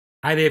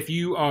Either if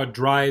you are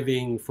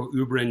driving for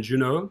Uber and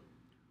Juno,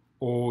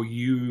 or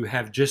you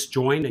have just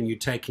joined and you're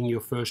taking your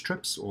first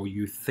trips, or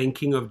you're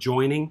thinking of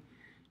joining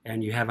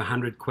and you have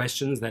 100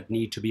 questions that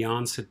need to be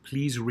answered,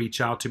 please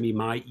reach out to me.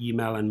 My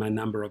email and my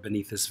number are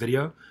beneath this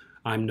video.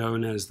 I'm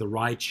known as the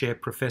Rideshare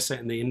Professor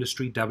in the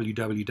industry,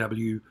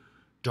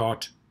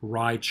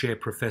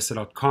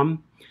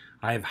 www.rideshareprofessor.com.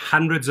 I have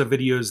hundreds of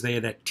videos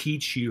there that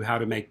teach you how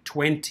to make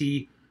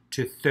 20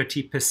 to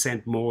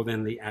 30% more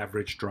than the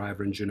average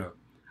driver in Juno.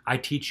 I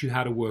teach you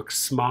how to work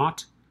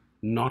smart,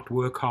 not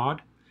work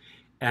hard.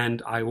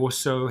 And I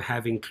also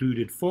have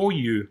included for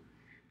you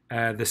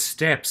the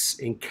steps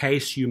in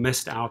case you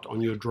missed out on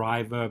your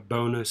driver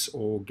bonus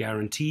or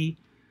guarantee.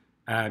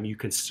 You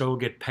can still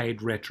get paid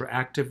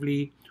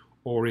retroactively,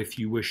 or if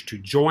you wish to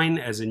join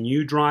as a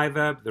new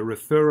driver, the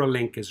referral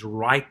link is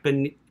right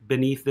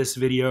beneath this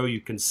video.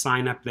 You can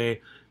sign up there,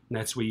 and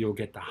that's where you'll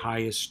get the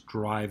highest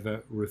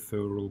driver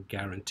referral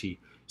guarantee.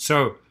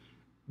 So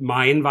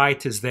my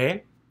invite is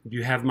there.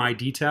 You have my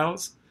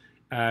details.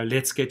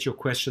 Let's get your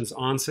questions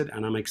answered,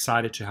 and I'm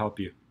excited to help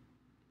you.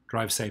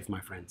 Drive safe,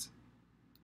 my friends.